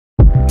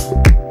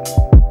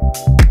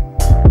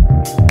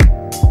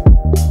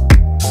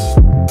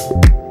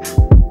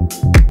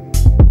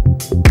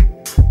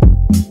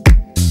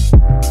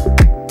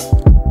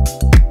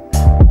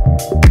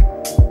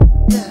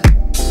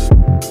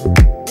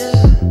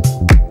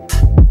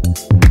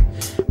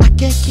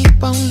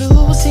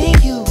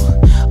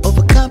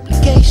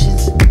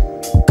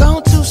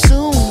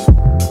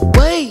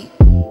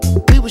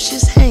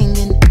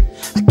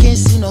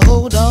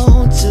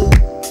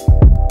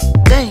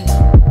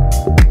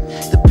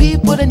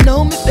people that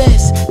know me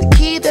best, the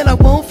key that I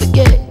won't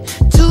forget.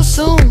 Too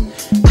soon,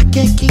 I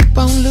can't keep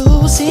on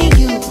losing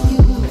you.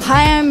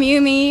 Hi, I'm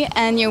Yumi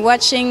and you're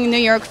watching New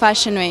York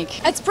Fashion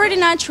Week. It's pretty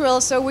natural,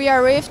 so we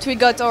arrived, we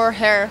got our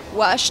hair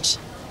washed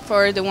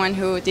for the one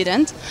who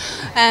didn't.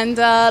 And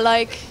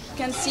like you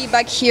can see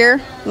back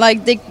here,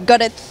 like they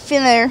got it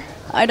thinner.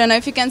 I don't know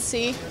if you can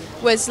see,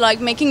 was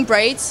like making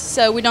braids,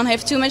 so we don't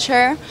have too much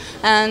hair.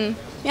 And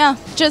yeah,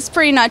 just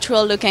pretty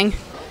natural looking.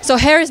 So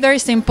hair is very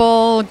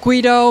simple.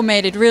 Guido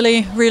made it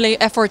really,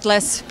 really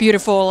effortless,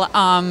 beautiful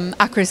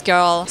Akris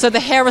girl. So the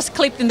hair was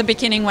clipped in the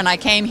beginning when I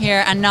came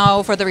here, and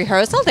now for the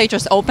rehearsal they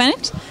just open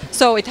it.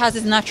 So it has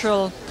this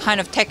natural kind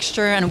of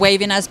texture and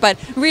waviness, but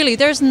really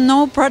there's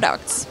no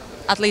products,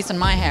 at least on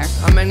my hair.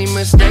 How many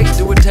mistakes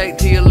do it take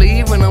till you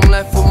leave when I'm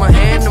left with my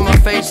hand and my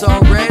face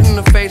all red and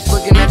the face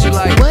looking at you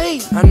like,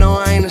 wait, I know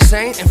I ain't a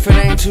saint if it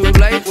ain't too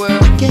late.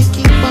 Well, I can't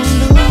keep on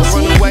losing. I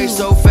run away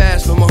so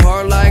fast, but my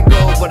heart like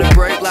gold, but it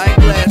break like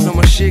glass. Know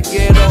my shit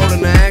get old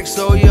and I act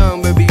so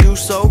young. Baby, you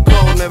so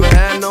cold, never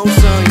had no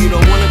son. You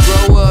don't wanna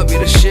grow up, yeah,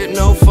 the shit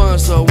no fun.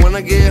 So when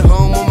I get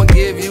home, I'ma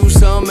give you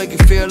some, make you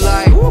feel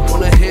like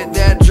wanna hit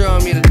that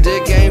drum. Yeah, the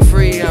dick ain't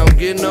free, I don't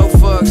get no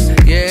fucks.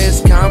 Yeah,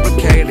 it's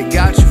complicated,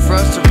 got you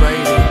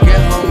frustrated.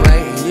 Get home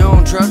late and you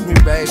don't trust me,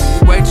 baby.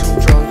 You way too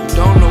drunk, you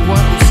don't know what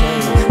I'm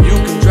saying. You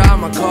can drive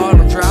my car,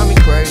 don't drive me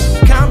crazy.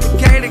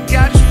 Complicated,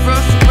 got you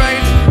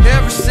frustrated.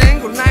 Every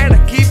single night I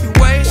keep you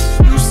waiting.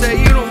 You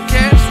say you don't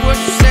care, that's what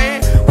you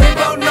saying. We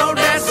both know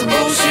that's some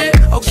bullshit.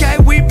 Okay,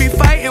 we be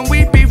fighting,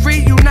 we be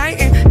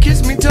reuniting.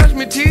 Kiss me, touch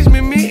me, tease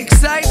me, me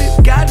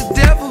excited. Got a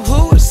devil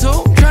who is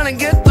who, trying to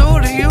get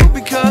through to you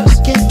because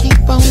I can't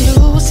keep on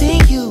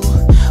losing you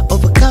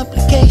over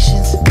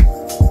complications.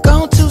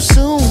 Gone too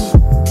soon.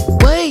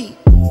 Wait,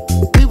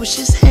 we was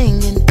just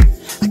hanging.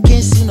 I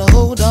can't seem to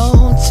hold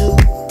on to.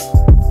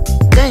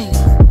 Dang,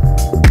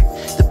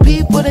 the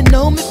people that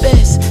know me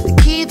best, the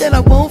key that I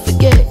won't forget.